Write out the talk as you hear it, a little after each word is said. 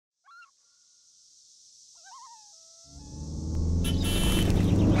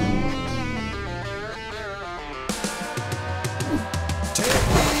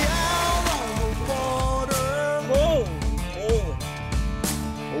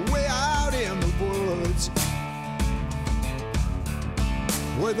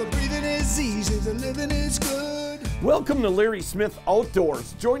where the breathing is easy, the living is good. Welcome to Larry Smith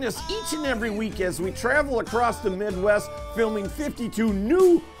Outdoors. Join us each and every week as we travel across the Midwest, filming 52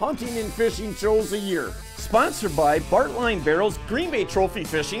 new hunting and fishing shows a year. Sponsored by Bartline Barrels, Green Bay Trophy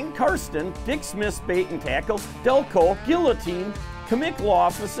Fishing, Karsten, Dick Smith's Bait and Tackle, Delco, Guillotine, Kamick Law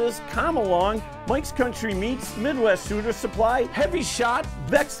Offices, Come Along, Mike's Country Meats, Midwest Shooter Supply, Heavy Shot,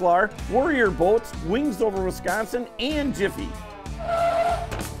 Vexlar, Warrior Boats, Wings Over Wisconsin, and Jiffy.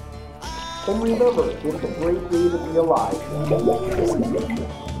 And remember, it's a great day to be alive.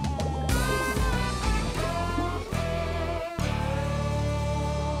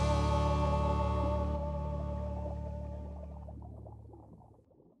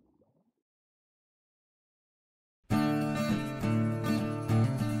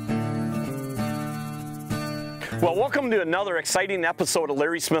 Well, welcome to another exciting episode of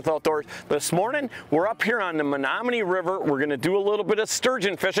Larry Smith Outdoors. This morning, we're up here on the Menomonie River. We're going to do a little bit of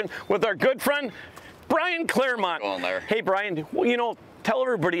sturgeon fishing with our good friend, Brian Clairmont. Going there. Hey, Brian, well, you know, tell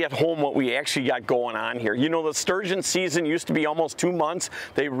everybody at home what we actually got going on here. You know, the sturgeon season used to be almost 2 months.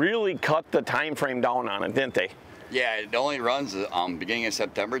 They really cut the time frame down on it, didn't they? Yeah, it only runs beginning of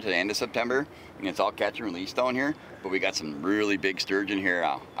September to the end of September, and it's all catch and release down here. But we got some really big sturgeon here.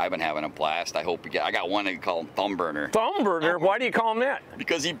 I've been having a blast. I hope we get. I got one I call him Thumb Burner. Thumb Burner? Why do you call him that?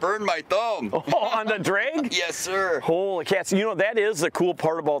 Because he burned my thumb. Oh, on the drag? Yes, sir. Holy cats! You know, that is the cool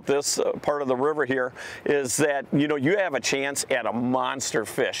part about this part of the river here, is that, you know, you have a chance at a monster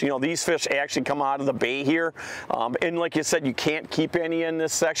fish. You know, these fish actually come out of the bay here, and like you said, you can't keep any in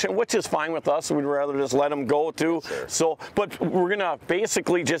this section, which is fine with us. We'd rather just let them go too. Yes, so, but we're gonna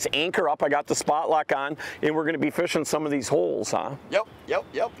basically just anchor up. I got the spot lock on, and we're gonna be fishing some of these holes, huh? Yep.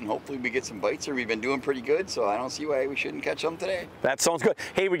 And hopefully we get some bites, or we've been doing pretty good, so I don't see why we shouldn't catch them today. That sounds good.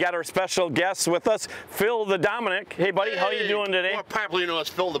 Hey, we got our special guest with us, Phil the Dominic. Hey, buddy, how you doing today? More popularly known as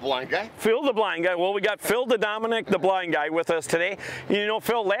Phil the Blind Guy. Phil the Blind Guy. Well, we got Phil the Dominic, the Blind Guy, with us today. You know,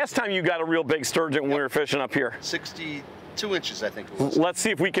 Phil, last time you got a real big sturgeon when we were fishing up here. 62 inches, I think it was. Let's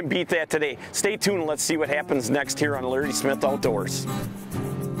see if we can beat that today. Stay tuned and let's see what happens next here on Larry Smith Outdoors.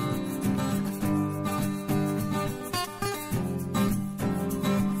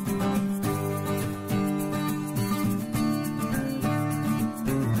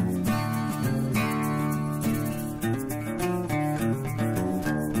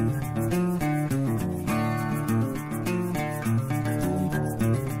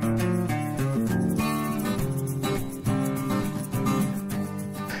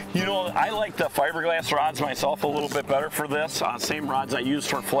 I like the fiberglass rods myself a little bit better for this. Same rods I use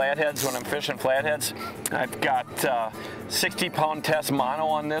for flatheads when I'm fishing flatheads. I've got 60-pound test mono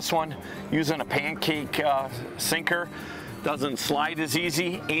on this one, using a pancake sinker. Doesn't slide as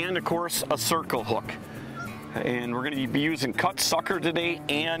easy, and of course a circle hook. And we're going to be using cut sucker today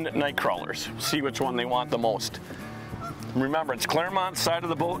and night crawlers. See which one they want the most. Remember, it's Clairmont's side of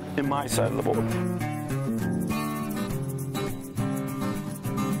the boat and my side of the boat.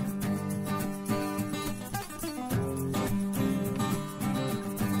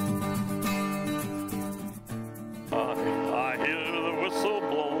 I hear the whistle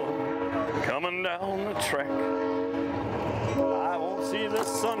blowing, coming down the track. I won't see the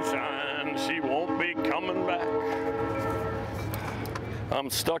sunshine, she won't be coming back. I'm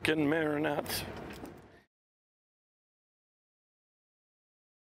stuck in Marinette.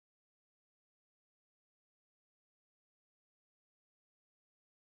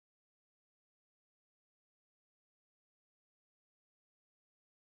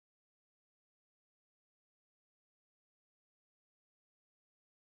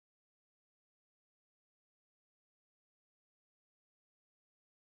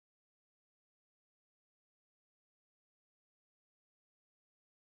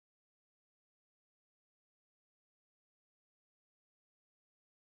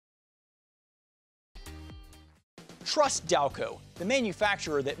 Trust Dalco, the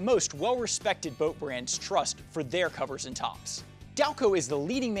manufacturer that most well-respected boat brands trust for their covers and tops. Dalco is the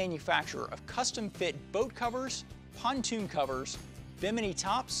leading manufacturer of custom-fit boat covers, pontoon covers, bimini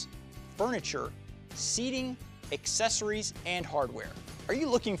tops, furniture, seating, accessories, and hardware. Are you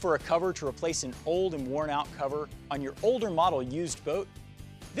looking for a cover to replace an old and worn-out cover on your older model used boat?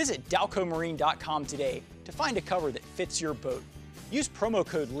 Visit dalcomarine.com today to find a cover that fits your boat. Use promo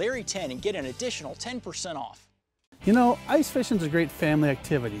code Larry10 and get an additional 10% off. You know, ice fishing is a great family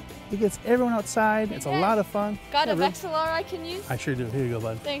activity. It gets everyone outside. It's a lot of fun. Got a Vexlar I can use? I sure do. Here you go,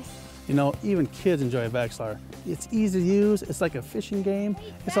 bud. Thanks. You know, even kids enjoy a Vexlar. It's easy to use. It's like a fishing game.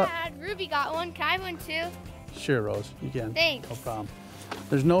 Hey, Dad, Ruby got one. Can I have one too? Sure, Rose. You can. Thanks. No problem.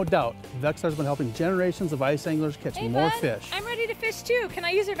 There's no doubt Vexlar's been helping generations of ice anglers catch more fish. I'm ready to fish too. Can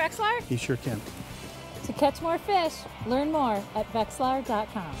I use your Vexilar? You sure can. To catch more fish, learn more at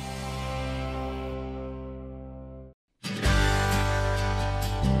Vexilar.com.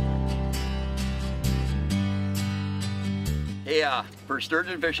 Hey, for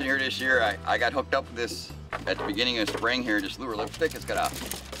sturgeon fishing here this year, I got hooked up with this at the beginning of spring here, this lure lipstick. It's got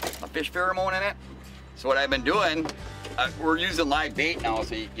a fish pheromone in it. So what I've been doing, we're using live bait now,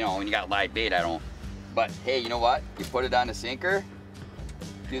 so you know, when you got live bait, I don't. But hey, you know what? You put it on the sinker,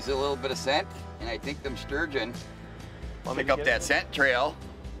 gives it a little bit of scent, and I think them sturgeon pick up that scent trail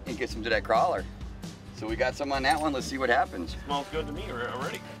and get some to that crawler. So we got some on that one. Let's see what happens. Smells good to me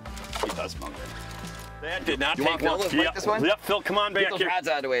already. It does smell good. That did not You take want long. Phil to fight this one? Yep, Phil, come on back Get those here. rods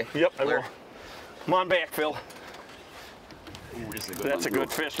out of the way. Yep, I will. Come on back, Phil. Ooh, this is a good That's one. a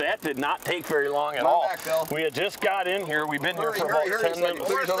good fish. That did not take very long at Come on all. back, Phil. We had just got in here. We've been here for Hurry, about 10 minutes.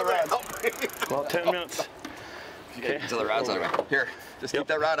 Clear the rods. About 10 minutes. Okay. Until the rod's out of the way. Here, just keep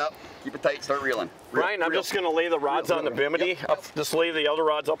that rod up. Keep it tight. Start reeling. Ryan, I'm just going to lay the rods on the bimini. Yep. Just lay the other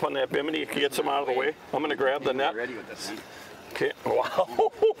rods up on that bimini. Get some out of the way. I'm going to grab the net. Ready with this. Okay.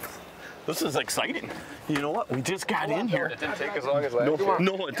 Wow. This is exciting. You know what? We just got in here. It didn't take as long as last time.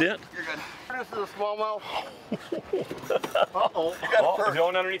 No, it didn't. You're good. This is a smallmouth. Uh-oh. Oh,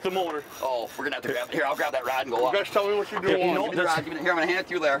 going underneath the motor. Oh, we're gonna have to grab. Here, I'll grab that rod and go You up. guys tell me what you're doing. Yeah, Give me the rod. Give me the, here, I'm gonna hand it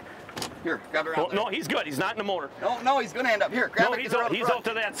to you there. Here, grab the rod. Oh, no, he's good. He's not in the motor. No, he's gonna end up here. Grab No, it. he's get the rod out, he's front. out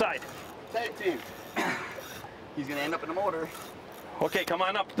to that side. Tag team. He's gonna end up in the motor. Okay, come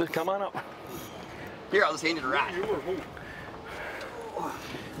on up. Come on up. Here, I'll just hand you the rod.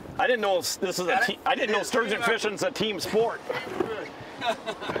 I didn't know this is a team. I didn't know sturgeon fishing's a team sport.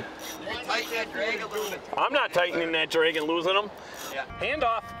 Tighten that drag a little bit. I'm not tightening that drag and losing them. Yeah. Hand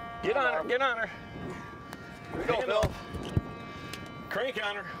off. Get on her. Get on her. Here we go, Hand Phil. off. Crank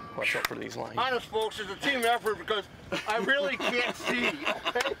on her. Watch out for these lines. Honest, folks, it's a team effort because I really can't see.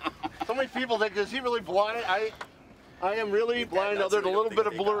 Okay? So many people think, is he really blind? I am really blind, other than a little bit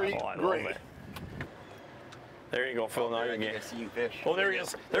of blurry Oh, I love gray. it. There you go, Phil. Now you're I getting. see fish. Oh, there he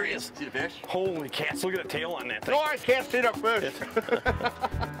is. There he is. See the fish? Holy cats! Look at the tail on that thing. No, I can't see that fish.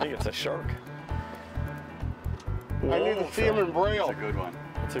 I think it's a shark. I need to see him in braille. That's a good one.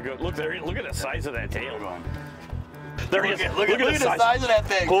 It's a good look there. Look at the size of that tail. Good one. There he is. Look at the size of that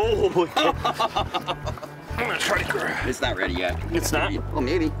thing. Holy I'm gonna try to. It's not ready yet. It's not? Well,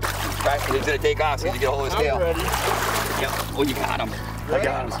 maybe. Try, he's gonna take off so you get a hold of his tail. I'm ready. Yep. Oh, you got him. I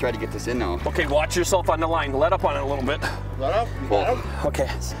got him. Let's try to get this in now. Okay, watch yourself on the line. Let up on it a little bit. Let up. Well, Okay,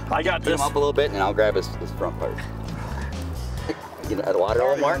 I got get him this. up a little bit and I'll grab his front part. Get out of the water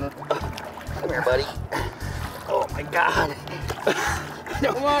a little more. Come here, buddy. Oh my God.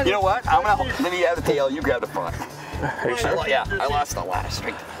 Come on. You know what? I'm gonna let me have the tail. You grab the front. Are you sure? Yeah, I lost a lot of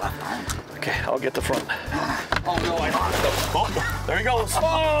strength to the left arm. Okay, I'll get the front. Oh no, I lost him. Oh, there he goes.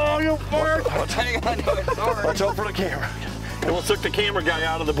 Oh, you bird. Hang on to it. Sorry. Watch out for the camera. It almost took the camera guy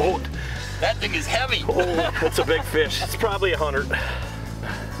out of the boat. That thing is heavy. Oh, that's a big fish. It's probably 100.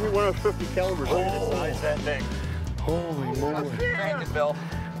 We went on 50 calibers. Look at the size of that thing. Holy moly. Crank it, Bill.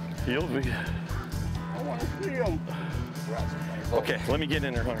 You'll be. I want to see him. Okay, let me get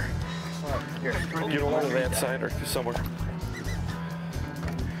in there, Hunter. Here. Get over to that side or somewhere.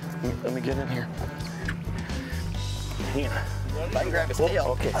 Let me get in here. Hang on. I can grab his tail.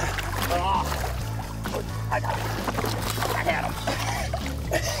 Okay. I got him. I had him.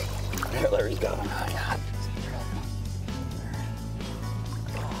 There he's going.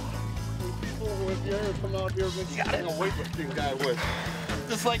 People with the air come out here and get a weightlifting guy with.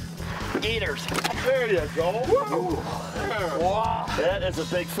 Just like gators. There you go. Woo. Wow, that is a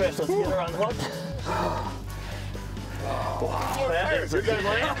big fish. Let's get her on hook. Wow, that is a You guys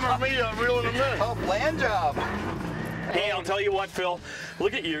laughing at me, I'm reeling him in. Tough land job. Hey, I'll tell you what, Phil.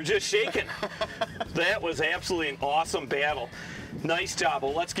 Look at you, you're just shaking. That was absolutely an awesome battle. Nice job.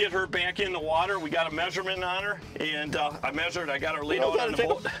 Well, let's get her back in the water. We got a measurement on her, and I measured. I got her laid out on the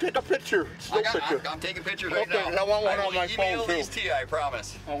boat. Take a picture. Still picture. I'm taking pictures right Okay, now. I want one will on my phone, email too. these to you, I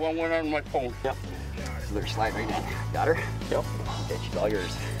promise. I want one on my phone. Yep. So they're slide right in. Got her? Yep. Okay, she's all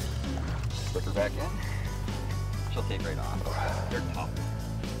yours. Slip her back in. She'll take right off. They're tough.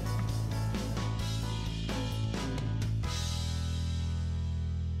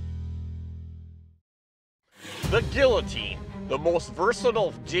 The guillotine, the most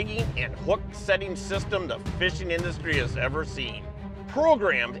versatile jigging and hook setting system the fishing industry has ever seen.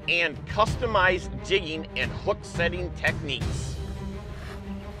 Programmed and customized jigging and hook setting techniques.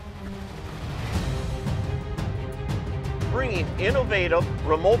 Bringing innovative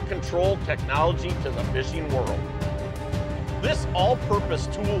remote control technology to the fishing world. This all-purpose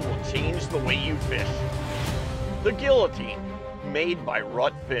tool will change the way you fish. The guillotine, made by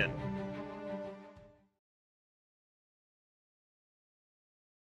Rutfin.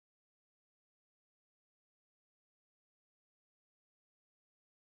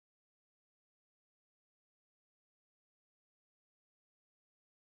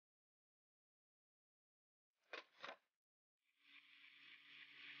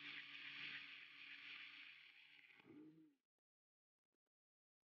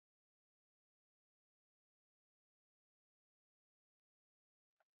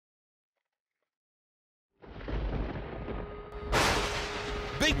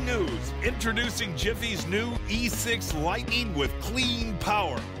 Big news! Introducing Jiffy's new E6 Lightning with clean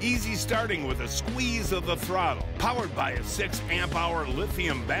power. Easy starting with a squeeze of the throttle. Powered by a 6 amp-hour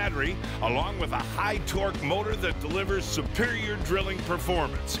lithium battery, along with a high-torque motor that delivers superior drilling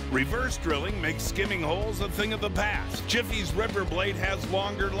performance. Reverse drilling makes skimming holes a thing of the past. Jiffy's River Blade has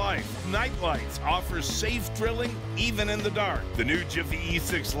longer life. Night lights offers safe drilling even in the dark. The new Jiffy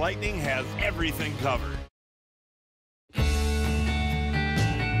E6 Lightning has everything covered.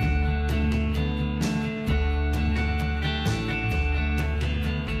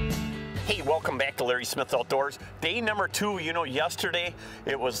 Hey, welcome back to Larry Smith Outdoors. Day number 2, you know, yesterday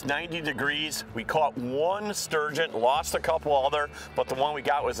it was 90 degrees. We caught one sturgeon, lost a couple other, but the one we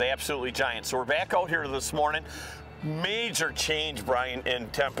got was absolutely giant. So we're back out here this morning. Major change, Brian, in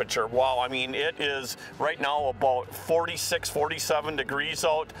temperature. Wow, I mean, it is right now about 46, 47 degrees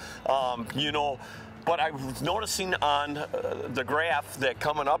out, you know, but I was noticing on the graph that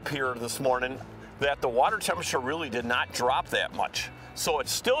coming up here this morning that the water temperature really did not drop that much. So it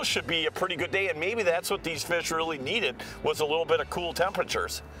still should be a pretty good day, and maybe that's what these fish really needed, was a little bit of cool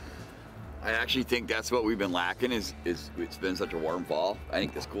temperatures. I actually think that's what we've been lacking is it's been such a warm fall. I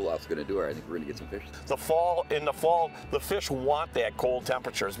think this cool off's gonna do it. I think we're gonna get some fish. In the fall, the fish want that cold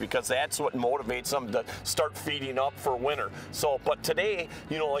temperatures because that's what motivates them to start feeding up for winter. So, but today,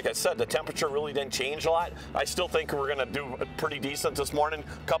 you know, like I said, the temperature really didn't change a lot. I still think we're gonna do pretty decent this morning.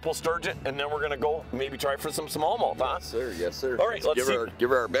 Couple sturgeon, and then we're gonna go maybe try for some smallmouth, huh? Yes, sir. Yes, sir. All right, let's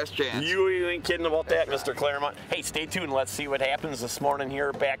give her our best chance. You ain't kidding about that, Mr. Clairmont. Hey, stay tuned. Let's see what happens this morning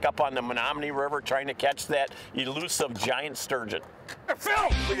here, back up on the Menomonie River, trying to catch that elusive giant sturgeon. Phil,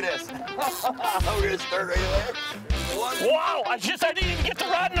 look at this. We're gonna start right away. Wow! I didn't even get the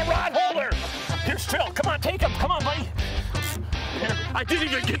rod in the rod holder. Here's Phil. Come on, take him. Come on, buddy. Here, I didn't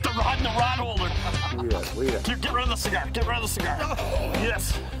even get the rod in the rod holder. Get rid of the cigar. Get rid of the cigar.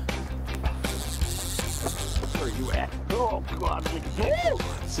 Yes. Where are you at? Oh, God.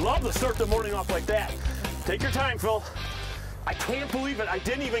 Love to start the morning off like that. Take your time, Phil. I can't believe it. I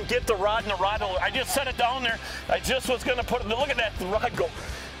didn't even get the rod in the rod holder. I just set it down there. I just was going to put it. Look at that rod go.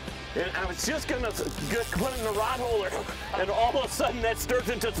 And I was just going to put it in the rod holder. And all of a sudden, that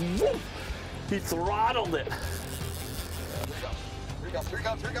sturgeon just, whoop, he throttled it. Here he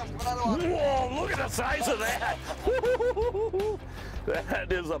comes. Come on, whoa, look at the size of that.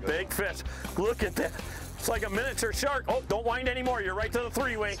 That is a big fish. Look at that. It's like a miniature shark. Oh, don't wind anymore. You're right to the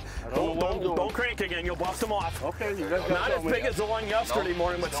three-way. Don't crank again. You'll bust them off. Okay. Not as big as the one yesterday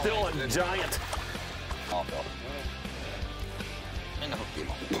morning, but still a giant. Oh, Phil. And the hook came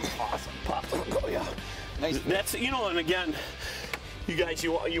off. Awesome. Pop. Oh, yeah. Nice. That's, you know, and again, you guys,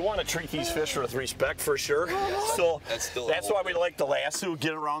 you want to treat these fish with respect for sure. So that's why we like the lasso,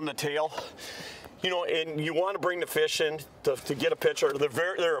 get around the tail. You know, and you want to bring the fish in to get a picture.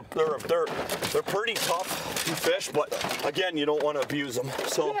 They're pretty tough fish, but again, you don't want to abuse them.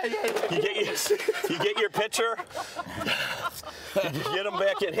 So you get your picture, you get them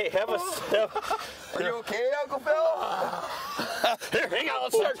back in. Hey, Are you okay, Uncle Phil? Here, hang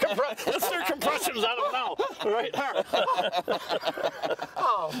on. Let's start compressions on them now. Right there.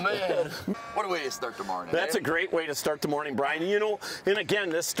 Oh man! What a way to start the morning. That's a great way to start the morning, Brian. You know, and again,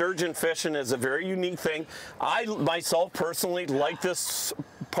 this sturgeon fishing is a very unique thing. I myself personally like this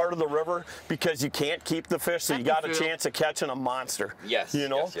part of the river because you can't keep the fish, so you got a chance of catching a monster. Yes. You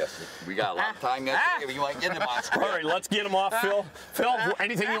know. Yes. We got a lot of time yesterday, but you might get the monster. All right, let's get him off, Phil. Phil,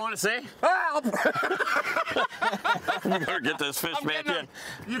 anything you want to say? We better get this fish back in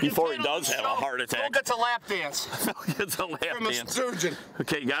before he does have a heart attack. Phil gets a lap dance. Phil gets a lap from a dance. sturgeon.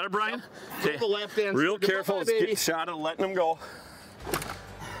 Okay, you got it, Brian? Okay. The lap dance. Real careful. Let's get a shot of letting him go.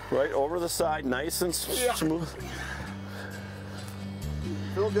 Right over the side, nice and smooth.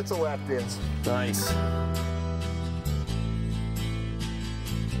 Phil gets a lap dance. Nice.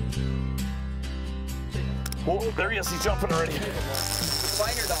 Oh, there he is. He's jumping already.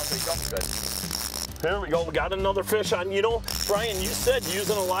 Finder down, so he jumps good. There we go. We got another fish on. You know, Brian, you said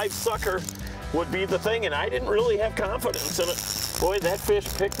using a live sucker would be the thing, and I didn't really have confidence in it. Boy, that fish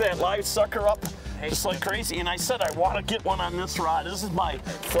picked that live sucker up just like crazy. And I said I want to get one on this rod. This is my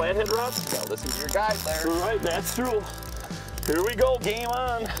flathead rod. Now listen to your guys there. All right, that's true. Here we go, game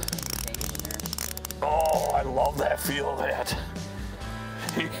on. Oh, I love that feel of that.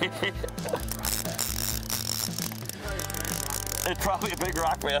 It's probably a big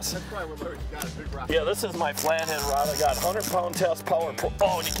rock bass. That's probably what Larry's got, a big rock. Yeah, this is my flathead rod. I got 100-pound test power pull.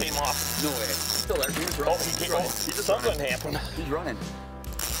 Oh, and he came off. No way. He's still there. He's running. Oh, he came off. Something happened. He's running.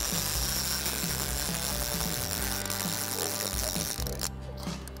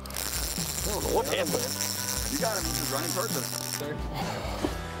 I don't know what happened. You got him. He's just running towards us. There.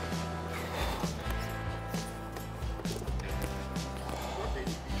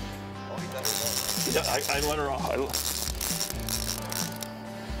 Yeah, I let her off.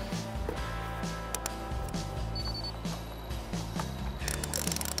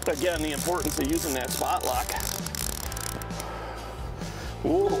 Again, the importance of using that spot lock.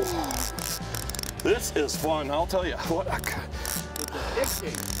 Ooh. This is fun, I'll tell you. What a... It's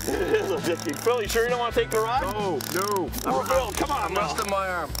addicting. It is addicting. Phil, you sure you don't want to take the rod? No, no. Oh, Phil, come on I'm now. resting my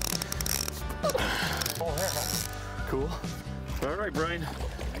arm. Oh, there, huh? Cool. All right, Brian.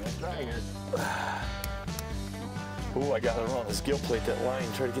 Ooh, I got it on this gill plate, that line.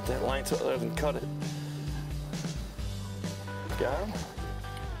 Try to get that line so it doesn't cut it. Got him?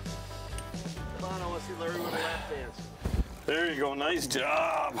 Come on, I want to see Larry with a lap dance. There you go, nice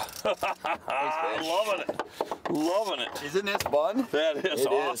job. Loving it. Loving it. Isn't this fun? That is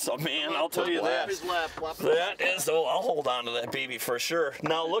awesome, man. I'll tell you that. That is, oh, I'll hold on to that baby for sure.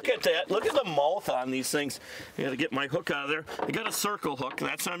 Now look at that. Look at the mouth on these things. I gotta get my hook out of there. I got a circle hook.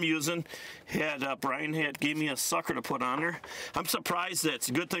 That's what I'm using. Brian gave me a sucker to put on there. I'm surprised that it's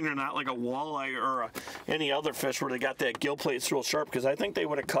a good thing they're not like a walleye or any other fish where they got that gill plate real sharp, because I think they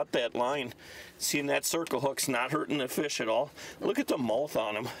would have cut that line. Seeing that circle hook's not hurting the fish at all. Look at the mouth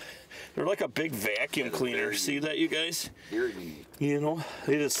on them. They're like a big vacuum cleaner. See that, you guys? You know,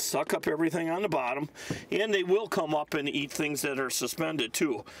 they just suck up everything on the bottom, and they will come up and eat things that are suspended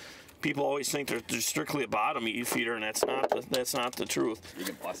too. People always think they're strictly a bottom feeder, and that's not the truth. You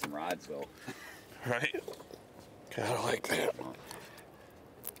can bust some rods though. Right? Kinda like that.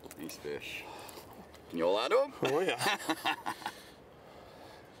 These fish. Can you hold on to them? Oh yeah.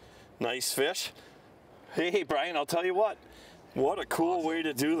 Nice fish. Hey, Brian, I'll tell you what. What a cool way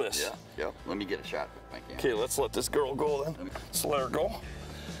to do this. Yeah. Let me get a shot. Okay, let's let this girl go then. Let's let her go.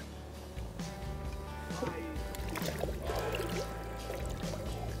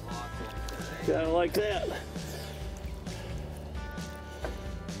 Kinda like that.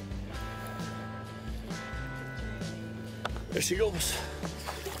 There she goes.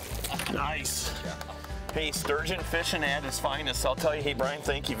 Nice. Hey, sturgeon fishing at its finest. I'll tell you, hey, Brian,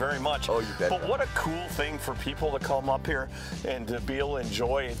 thank you very much. Oh, you bet. But what a cool thing for people to come up here and to be able to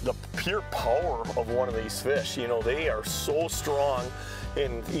enjoy the pure power of one of these fish. You know, they are so strong.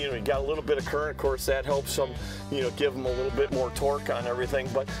 And, you know, you got a little bit of current, of course, that helps them, you know, give them a little bit more torque on everything.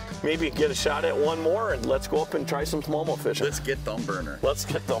 But maybe get a shot at one more, and let's go up and try some smallmouth fishing. Let's get thumb burner. Let's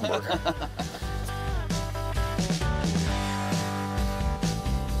get thumb burner.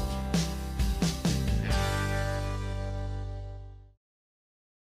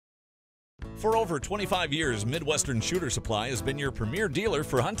 For over 25 years, Midwestern Shooter Supply has been your premier dealer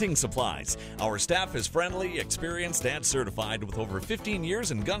for hunting supplies. Our staff is friendly, experienced, and certified with over 15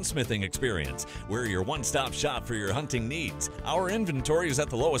 years in gunsmithing experience. We're your one-stop shop for your hunting needs. Our inventory is at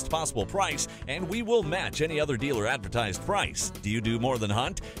the lowest possible price, and we will match any other dealer advertised price. Do you do more than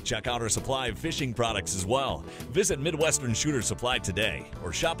hunt? Check out our supply of fishing products as well. Visit Midwestern Shooter Supply today,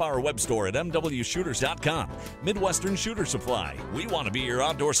 or shop our web store at mwshooters.com. Midwestern Shooter Supply. We want to be your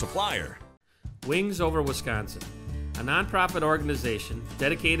outdoor supplier. Wings Over Wisconsin, a nonprofit organization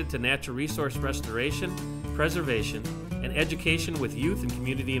dedicated to natural resource restoration, preservation, and education with youth and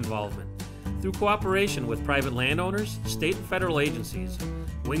community involvement. Through cooperation with private landowners, state and federal agencies,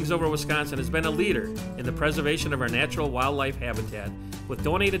 Wings Over Wisconsin has been a leader in the preservation of our natural wildlife habitat, with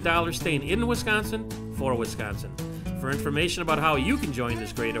donated dollars staying in Wisconsin for Wisconsin. For information about how you can join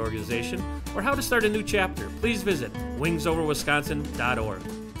this great organization or how to start a new chapter, please visit wingsoverwisconsin.org.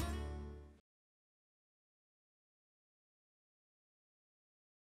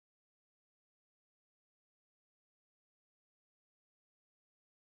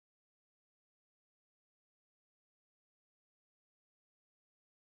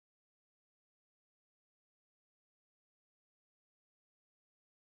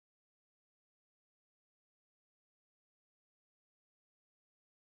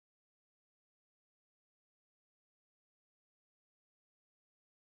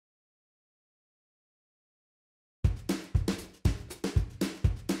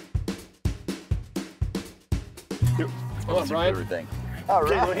 Come on, Brian. Everything. All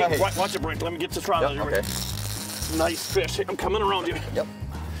Okay, right. hey, watch it, Brian. Let me get this rod out of here. Okay. Nice fish. I'm coming around you. Yep.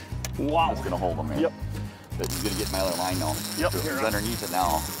 Wow. It's gonna hold him, man. Yep. But he's gonna get my other line now. Yep. He's underneath it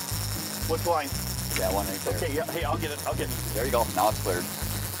now. What line? That one right there. Okay, yeah. Hey, I'll get it. There you go. Now it's cleared.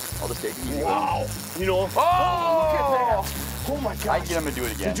 I'll just take it easy. Wow. You know. Oh! Look at that. Oh my gosh. I get him to do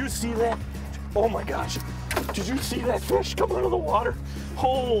it again. Did you see that? Oh my gosh. Did you see that fish come out of the water?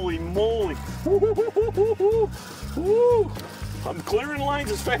 Holy moly. Woo. I'm clearing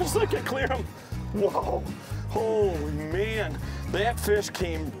lines as fast as I can clear them. Wow. Holy man. That fish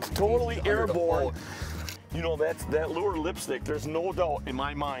came totally airborne. You know, that lure lipstick, there's no doubt in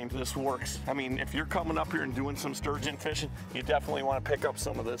my mind this works. I mean, if you're coming up here and doing some sturgeon fishing, you definitely want to pick up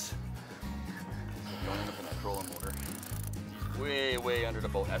some of this. Don't end up in that trolling motor. Way, way under the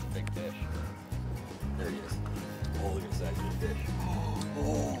boat. That's a big fish. There he is. Oh, look at the size of the fish.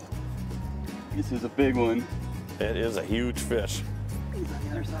 Oh, this is a big one. That is a huge fish. He's on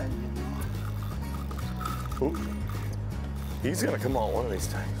the other side. Ooh. He's gonna come on one of these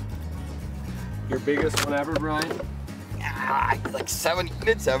times. Your biggest one ever, Brian? Ah, like 70,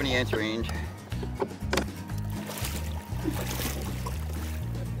 mid 70-inch range.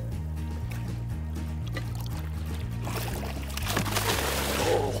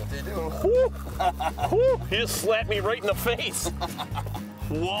 Woo. He just slapped me right in the face.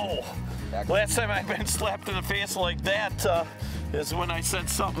 Whoa. Last time I've been slapped in the face like that is when I said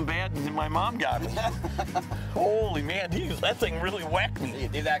something bad and my mom got me. Holy man, that thing really whacked me.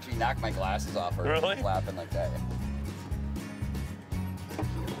 It did actually knock my glasses off her. Really? Laughing like that.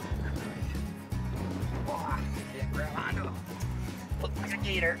 Can't grab onto him. Look like a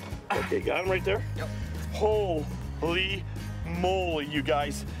gator. Okay, got him right there? Yep. Holy moly, you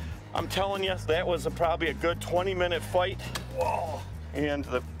guys. I'm telling you, that was probably a good 20-minute fight. Whoa. And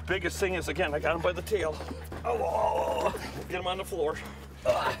the biggest thing is, again, I got him by the tail. Oh, get him on the floor.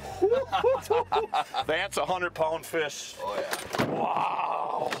 That's a 100-pound fish. Oh, yeah.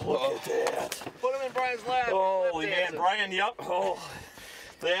 Wow, look at that. Put him in Brian's lap. Holy man, Brian, yep. Oh,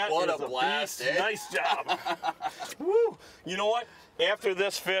 that what is a blast, beast. eh? Nice job. Woo. You know what? After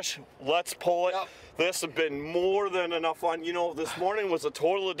this fish, let's pull it. Yep. This has been more than enough fun. You know, this morning was a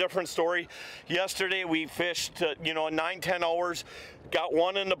totally different story. Yesterday we fished, 9-10 hours. Got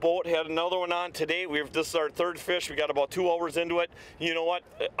one in the boat, had another one on today. This is our third fish. We got about 2 hours into it. You know what?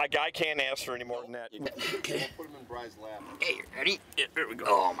 I can't ask for any more than that. Okay. Put him in Brian's lap. Hey, you ready? Yeah, there we go.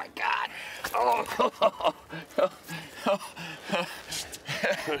 Oh my God.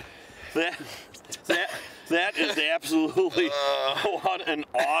 That is absolutely what an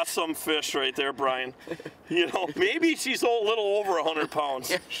awesome fish right there, Brian. You know, maybe she's a little over 100 pounds.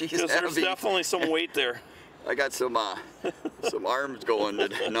 Yeah, she's because there's heavy. definitely some weight there. I got some arms going now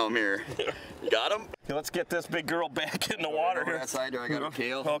I'm here. You got him? Okay, let's get this big girl back in the water here. That side there, I got her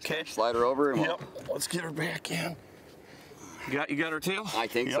tail. Okay. Slide her over. And Yep. Let's get her back in. You got her tail? I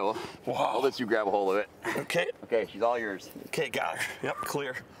think Yep. so. Wow. I'll let you grab a hold of it. Okay. Okay, she's all yours. Okay, got her. Yep,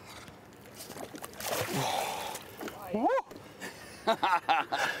 clear. Woo.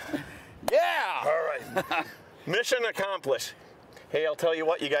 Yeah! All right. Mission accomplished. Hey, I'll tell you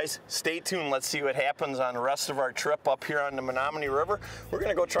what, you guys, stay tuned. Let's see what happens on the rest of our trip up here on the Menomonie River. We're going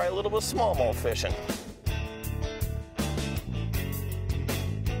to go try a little bit of smallmouth fishing.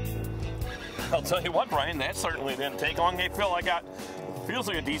 I'll tell you what, Brian, that certainly didn't take long. Hey, Phil, feels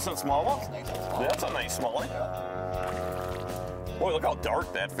like a decent smallmouth. That's a nice smallie. Boy, look how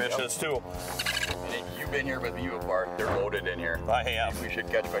dark that fish is, too. You've been here with me before. They're loaded in here. I have. We should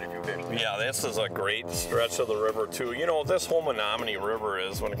catch quite a few fish. Yeah, this is a great stretch of the river, too. You know, this whole Menomonie River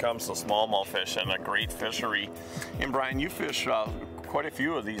is, when it comes to smallmouth fishing, a great fishery. And, Brian, you fish quite a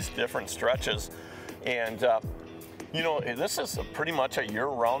few of these different stretches. And, you know, this is pretty much a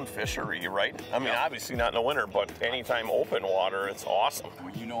year-round fishery, right? I mean, obviously not in the winter, but anytime open water, it's awesome.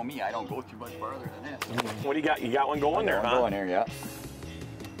 Well, you know me, I don't go too much farther than this. What do you got? You got one going there, huh? Going there, yeah.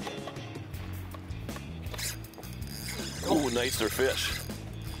 Oh, nicer fish.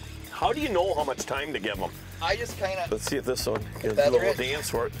 How do you know how much time to give them? I just kind of... Let's see if this one can do a little dance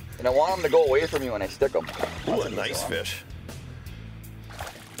for it. And I want them to go away from you when I stick them. Ooh, a nice fish.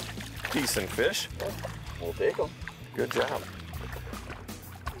 Decent fish. We'll take them. Good job.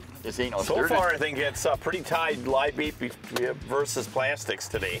 This ain't no So sturgeon. far, I think it's pretty tied live bait versus plastics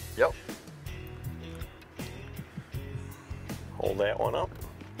today. Yep. Hold that one up.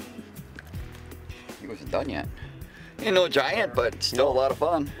 He wasn't done yet. Ain't no giant, but still a lot of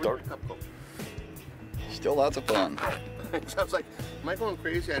fun. Dark. Still lots of fun. I was like, am I going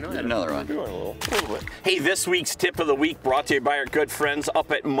crazy? I know. Another one. Doing a little bit. Hey, this week's tip of the week brought to you by our good friends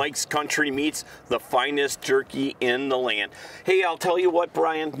up at Mike's Country Meats, the finest jerky in the land. Hey, I'll tell you what,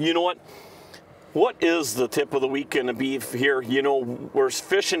 Brian, you know what? What is the tip of the week going to be here? You know, we're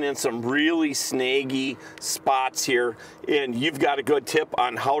fishing in some really snaggy spots here, and you've got a good tip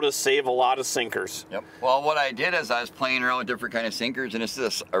on how to save a lot of sinkers. Yep. Well, what I did is I was playing around with different kind of sinkers, and this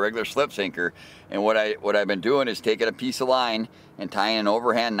is a regular slip sinker. And what I've been doing is taking a piece of line and tying an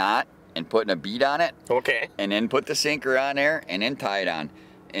overhand knot and putting a bead on it. Okay. And then put the sinker on there and then tie it on.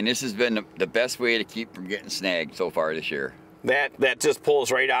 And this has been the best way to keep from getting snagged so far this year. That just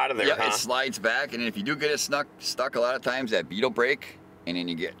pulls right out of there, yeah, huh? It slides back, and if you do get it stuck a lot of times, that bead will break, and then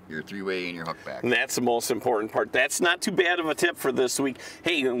you get your three-way and your hook back. And that's the most important part. That's not too bad of a tip for this week.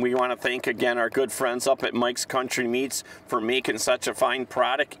 Hey, and we want to thank again our good friends up at Mike's Country Meats for making such a fine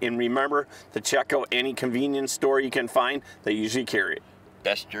product. And remember to check out any convenience store you can find. They usually carry it.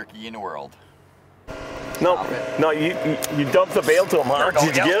 Best jerky in the world. No, you dumped the bail to them, huh? Did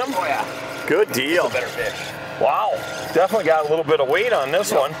you get them? Oh, yeah. Good deal. Better fish. Wow, definitely got a little bit of weight on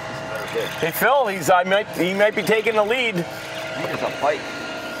this one. Hey Phil, he might be taking the lead. It's a fight.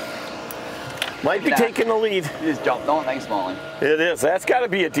 Might be taking the lead. He just jumped on, nice smallie. It is. That's got to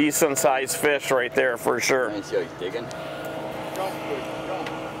be a decent sized fish right there for sure. Let's see how he's digging.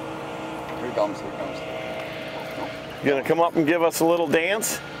 Here he comes. You gonna come up and give us a little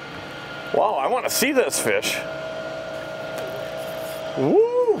dance? Wow, I want to see this fish.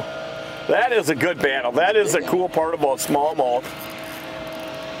 Woo! That is a good battle. That is the cool part about smallmouth.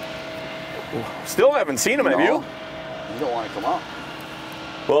 Still haven't seen him, have you? You don't want to come up.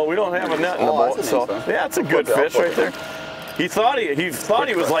 Well, we don't have a net in the boat, so yeah, it's a good fish right there. He thought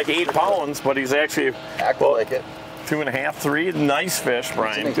he was like 8 pounds, but he's actually like it. 2.5, 3. Nice fish,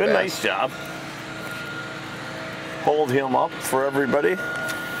 Brian. Good, nice job. Hold him up for everybody,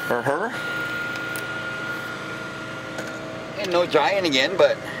 or her. And no giant again,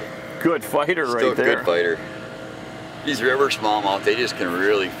 but good fighter still right there. Good fighter. These river smallmouth, they just can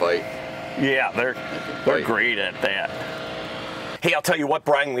really fight. Yeah, they're great at that. Hey, I'll tell you what,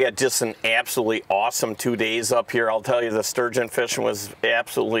 Brian, we had just an absolutely awesome 2 days up here. I'll tell you, the sturgeon fishing was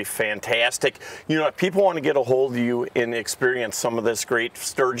absolutely fantastic. You know, if people want to get a hold of you and experience some of this great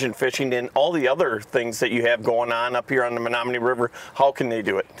sturgeon fishing and all the other things that you have going on up here on the Menomonie River, how can they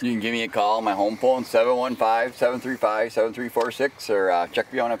do it? You can give me a call on my home phone, 715-735-7346, or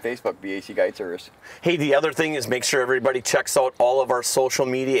check me out on Facebook, BAC Guide Service. Hey, the other thing is make sure everybody checks out all of our social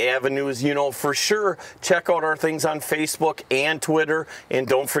media avenues. You know, for sure, check out our things on Facebook and Twitter, and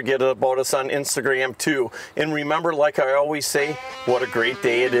don't forget about us on Instagram too. And remember, like I always say, what a great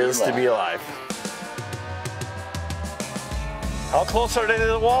day it is to be alive. How close are they to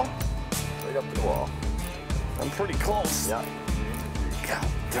the wall? Right up to the wall. I'm pretty close. Yeah. God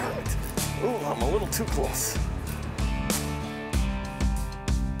darn it. Ooh, I'm a little too close.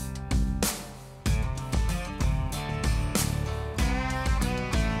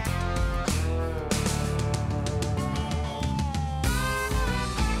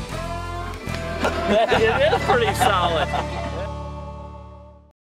 It is pretty solid.